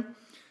children.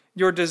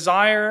 Your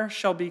desire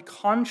shall be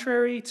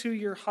contrary to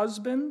your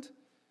husband,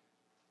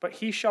 but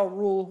he shall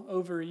rule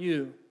over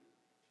you.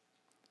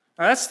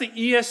 Now that's the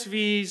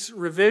ESV's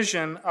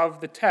revision of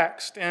the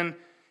text. And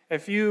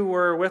if you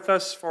were with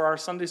us for our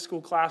Sunday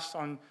school class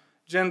on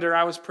gender,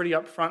 I was pretty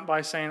upfront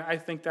by saying I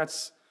think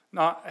that's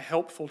not a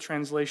helpful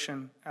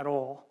translation at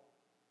all.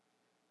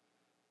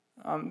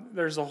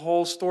 There's a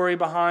whole story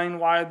behind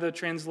why the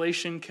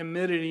translation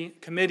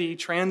committee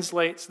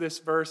translates this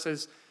verse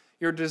as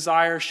your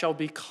desire shall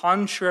be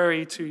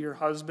contrary to your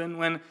husband,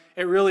 when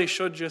it really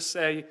should just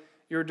say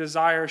your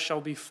desire shall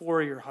be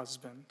for your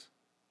husband.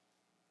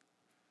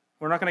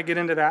 We're not going to get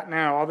into that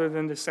now, other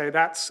than to say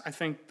that's, I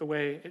think, the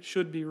way it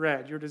should be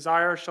read. Your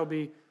desire shall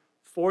be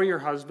for your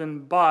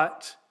husband,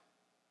 but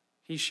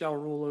he shall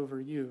rule over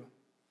you.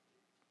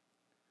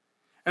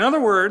 In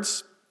other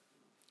words,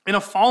 in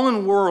a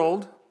fallen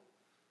world,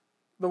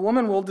 the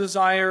woman will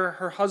desire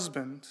her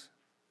husband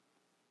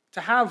to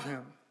have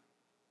him.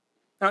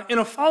 Now, in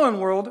a fallen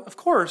world, of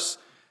course,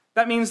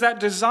 that means that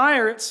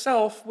desire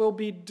itself will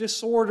be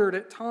disordered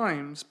at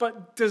times.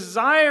 But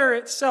desire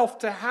itself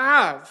to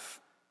have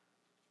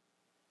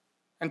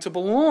and to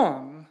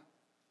belong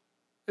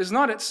is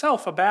not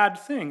itself a bad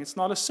thing. It's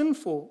not a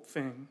sinful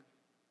thing.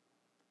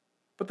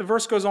 But the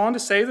verse goes on to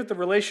say that the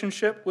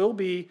relationship will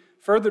be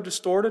further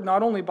distorted,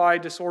 not only by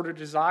disordered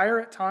desire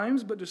at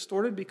times, but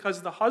distorted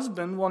because the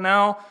husband will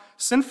now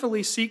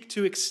sinfully seek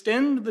to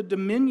extend the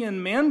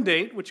dominion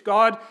mandate which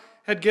God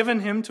had given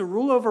him to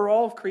rule over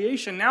all of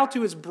creation, now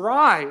to his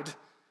bride,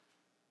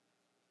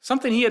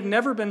 something he had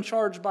never been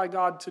charged by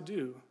God to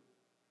do.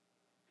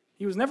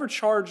 He was never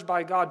charged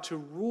by God to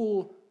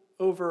rule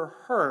over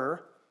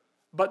her,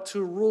 but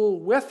to rule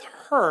with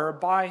her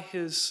by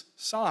his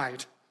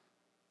side.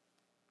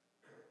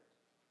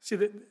 See,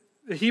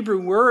 the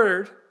Hebrew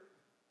word,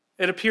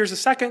 it appears a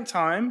second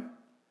time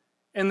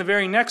in the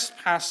very next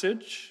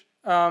passage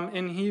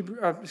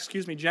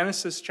in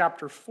Genesis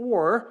chapter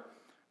 4,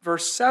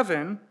 verse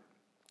 7.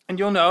 And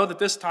you'll know that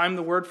this time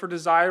the word for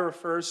desire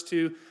refers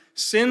to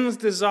sin's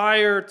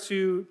desire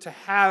to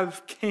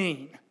have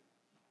Cain.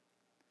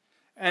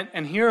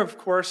 And here, of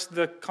course,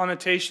 the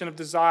connotation of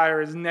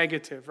desire is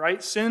negative,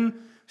 right?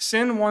 Sin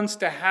wants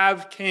to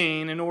have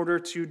Cain in order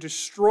to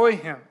destroy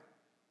him.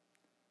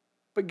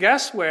 But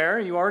guess where?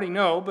 You already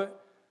know,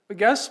 but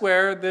guess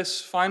where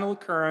this final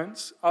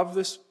occurrence of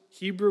this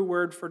Hebrew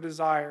word for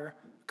desire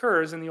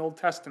occurs in the Old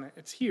Testament?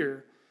 It's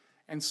here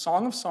in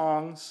Song of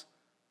Songs,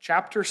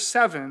 chapter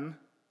 7,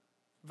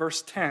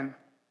 verse 10.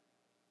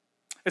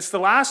 It's the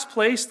last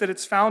place that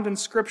it's found in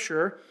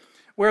Scripture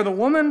where the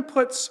woman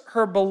puts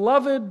her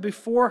beloved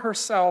before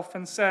herself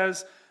and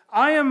says,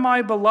 I am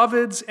my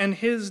beloved's and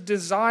his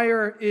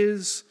desire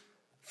is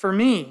for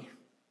me.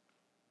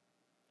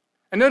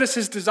 And notice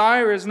his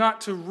desire is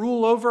not to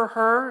rule over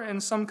her in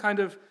some kind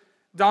of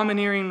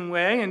domineering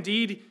way.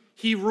 Indeed,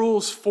 he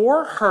rules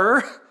for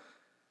her,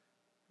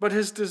 but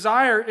his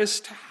desire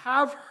is to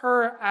have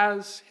her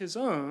as his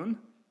own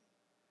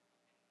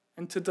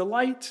and to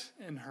delight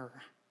in her.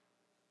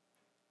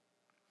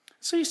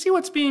 So you see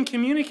what's being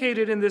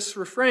communicated in this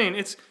refrain.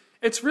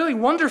 It's really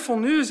wonderful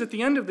news at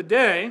the end of the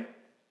day.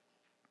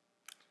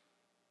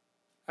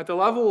 At the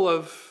level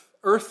of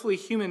earthly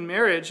human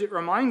marriage, it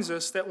reminds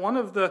us that one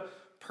of the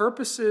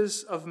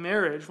purposes of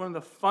marriage, one of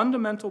the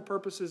fundamental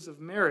purposes of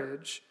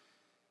marriage,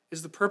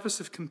 is the purpose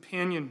of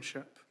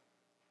companionship,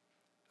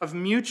 of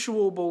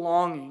mutual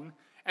belonging,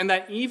 and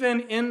that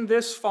even in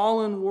this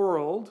fallen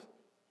world,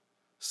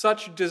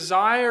 such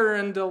desire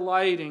and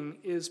delighting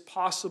is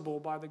possible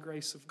by the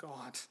grace of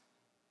God.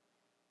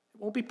 It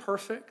won't be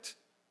perfect.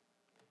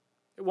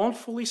 It won't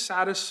fully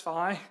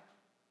satisfy,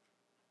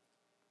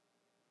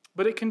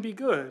 but it can be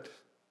good.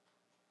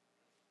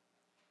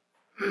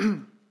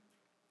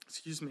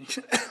 Excuse me.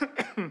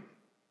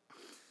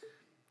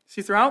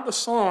 See, throughout the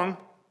song,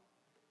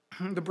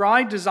 the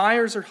bride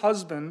desires her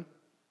husband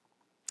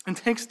and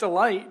takes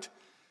delight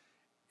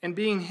in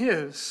being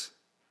his.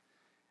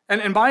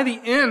 And by the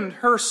end,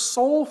 her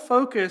sole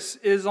focus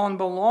is on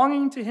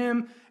belonging to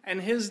him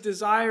and his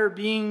desire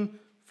being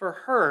for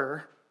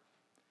her.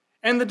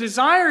 And the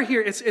desire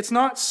here, it's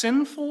not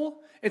sinful,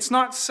 it's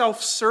not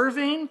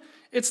self-serving,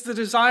 it's the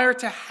desire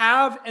to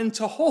have and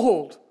to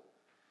hold.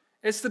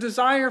 It's the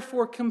desire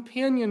for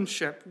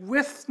companionship,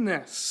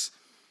 withness.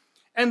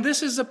 And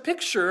this is a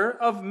picture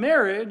of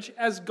marriage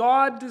as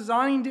God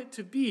designed it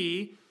to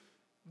be,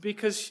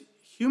 because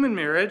human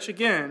marriage,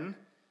 again,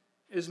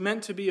 is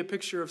meant to be a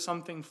picture of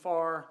something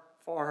far,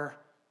 far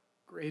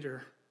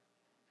greater.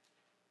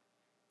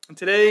 And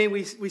today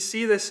we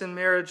see this in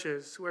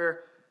marriages where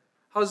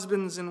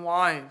husbands and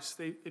wives,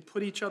 they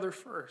put each other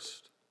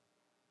first,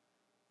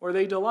 where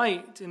they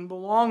delight in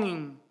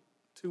belonging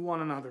to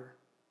one another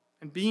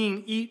and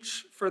being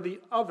each for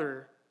the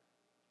other.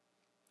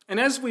 And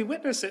as we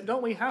witness it,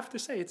 don't we have to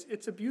say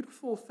it's a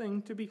beautiful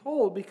thing to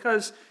behold,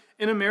 because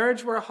in a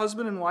marriage where a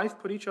husband and wife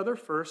put each other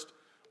first,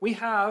 we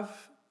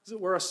have, as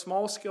it were, a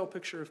small-scale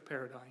picture of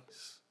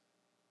paradise.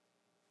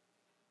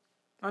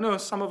 I know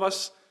some of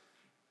us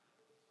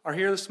are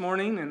here this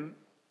morning, and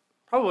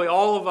probably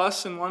all of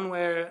us in one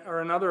way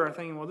or another are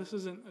thinking, well, this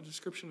isn't a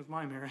description of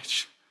my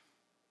marriage.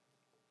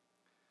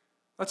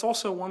 That's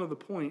also one of the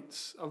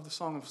points of the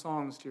Song of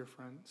Songs, dear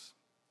friends.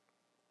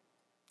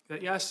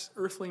 That yes,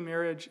 earthly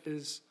marriage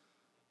is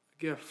a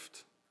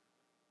gift.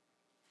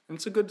 And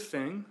it's a good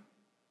thing.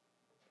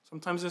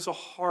 Sometimes it's a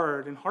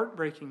hard and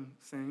heartbreaking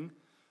thing.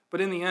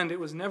 But in the end, it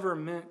was never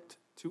meant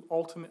to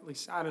ultimately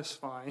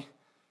satisfy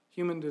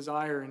human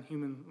desire and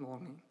human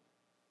longing.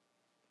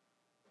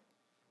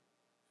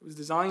 It was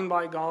designed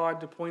by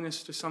God to point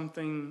us to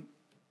something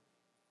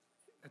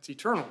that's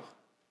eternal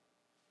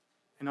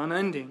and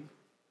unending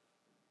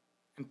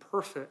and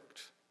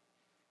perfect.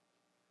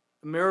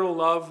 The marital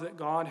love that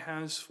God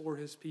has for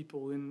his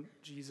people in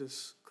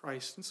Jesus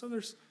Christ. And so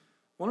there's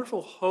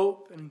wonderful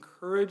hope and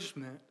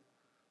encouragement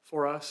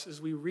for us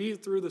as we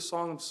read through the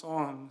Song of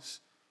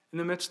Songs in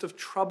the midst of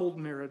troubled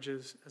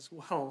marriages as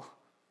well.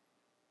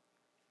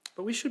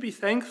 But we should be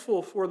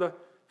thankful for the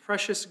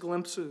precious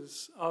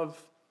glimpses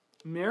of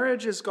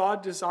marriage as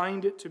God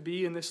designed it to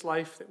be in this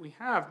life that we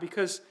have.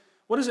 Because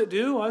what does it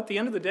do? Well, at the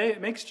end of the day,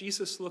 it makes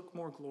Jesus look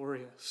more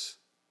glorious.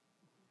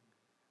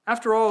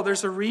 After all,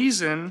 there's a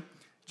reason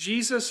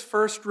Jesus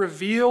first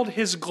revealed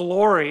his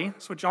glory.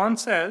 That's what John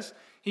says.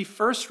 He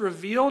first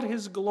revealed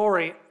his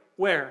glory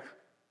where?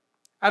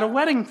 At a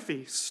wedding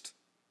feast.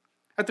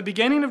 At the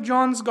beginning of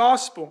John's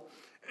gospel.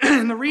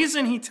 And the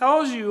reason he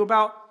tells you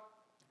about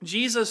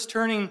Jesus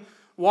turning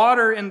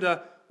water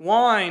into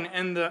wine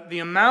and the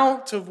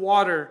amount of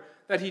water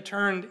that he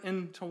turned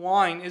into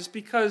wine is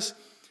because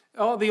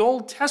the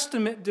Old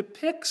Testament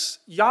depicts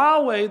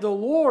Yahweh, the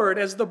Lord,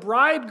 as the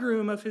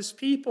bridegroom of his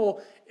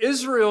people,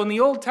 Israel. And the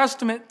Old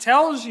Testament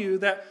tells you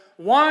that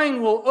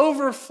wine will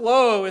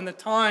overflow in the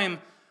time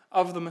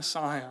of the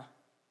Messiah.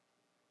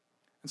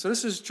 And so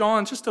this is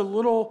John, just a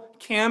little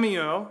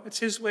cameo. It's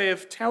his way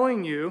of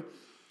telling you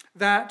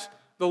that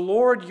The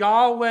Lord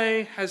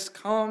Yahweh has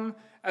come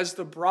as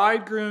the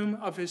bridegroom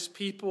of his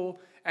people,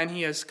 and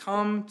he has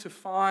come to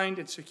find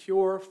and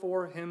secure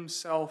for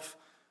himself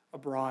a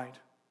bride.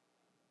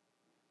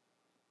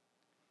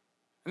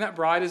 And that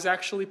bride is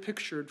actually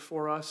pictured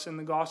for us in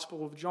the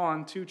Gospel of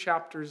John 2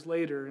 chapters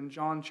later, in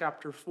John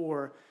chapter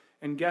 4.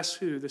 And guess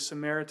who? The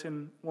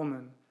Samaritan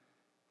woman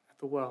at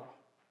the well.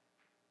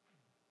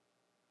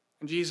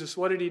 And Jesus,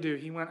 what did he do?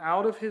 He went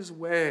out of his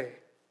way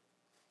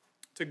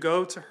to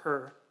go to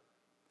her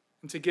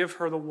and to give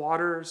her the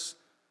waters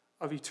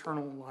of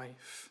eternal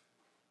life.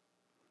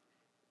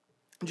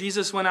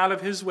 Jesus went out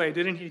of his way,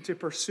 didn't he, to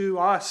pursue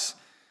us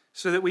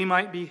so that we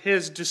might be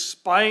his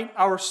despite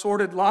our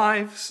sordid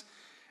lives.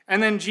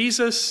 And then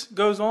Jesus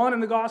goes on in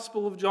the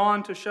Gospel of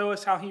John to show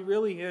us how he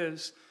really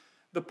is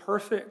the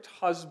perfect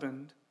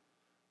husband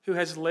who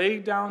has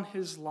laid down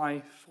his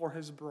life for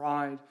his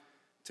bride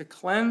to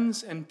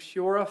cleanse and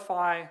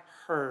purify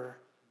her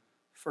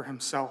for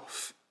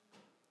himself,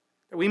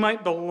 that we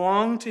might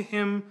belong to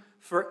him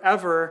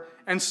forever.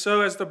 And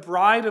so as the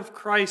bride of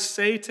Christ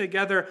say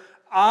together,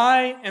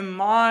 I am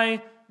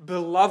my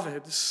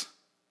beloved's,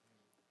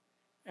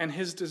 and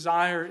his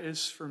desire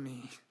is for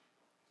me.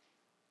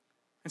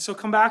 And so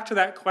come back to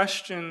that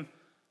question,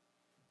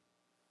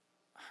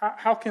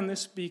 how can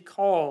this be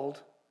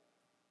called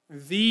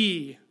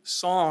the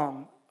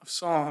Song of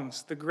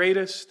Songs, the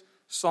greatest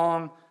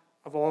song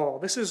of all?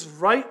 This is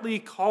rightly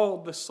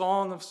called the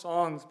Song of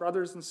Songs,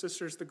 brothers and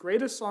sisters, the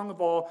greatest song of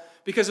all,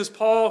 because as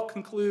Paul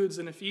concludes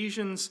in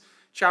Ephesians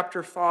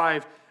chapter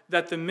 5,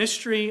 that the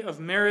mystery of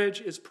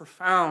marriage is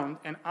profound,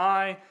 and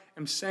I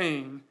am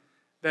saying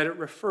that it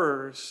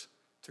refers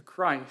to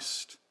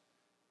Christ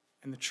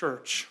and the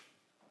church.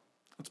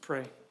 Let's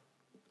pray.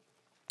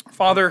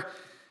 Father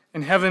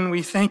in heaven,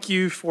 we thank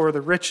you for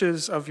the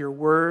riches of your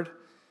word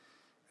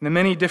and the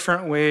many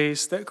different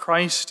ways that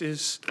Christ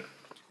is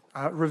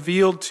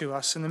revealed to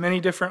us, in the many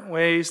different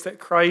ways that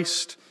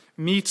Christ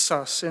meets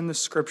us in the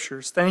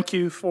Scriptures. Thank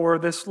you for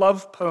this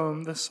love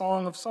poem, the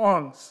Song of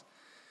Songs,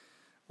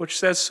 which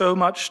says so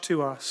much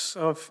to us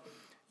of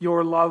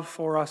your love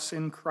for us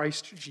in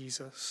Christ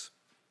Jesus.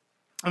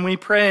 And we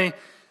pray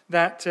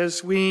that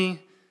as we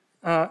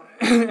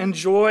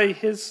enjoy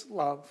his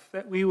love,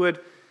 that we would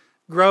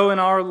grow in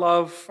our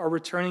love, our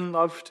returning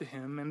love to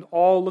him, and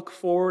all look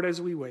forward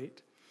as we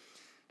wait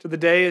to the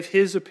day of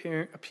his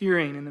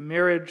appearing in the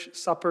marriage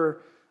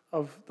supper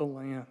of the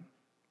Lamb.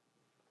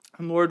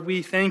 And Lord,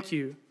 we thank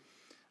you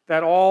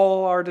that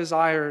all our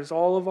desires,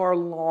 all of our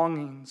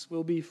longings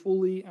will be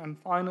fully and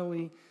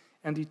finally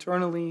and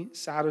eternally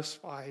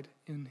satisfied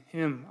in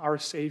him, our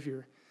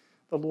Savior,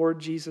 the Lord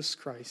Jesus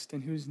Christ,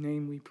 in whose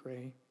name we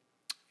pray.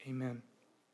 Amen.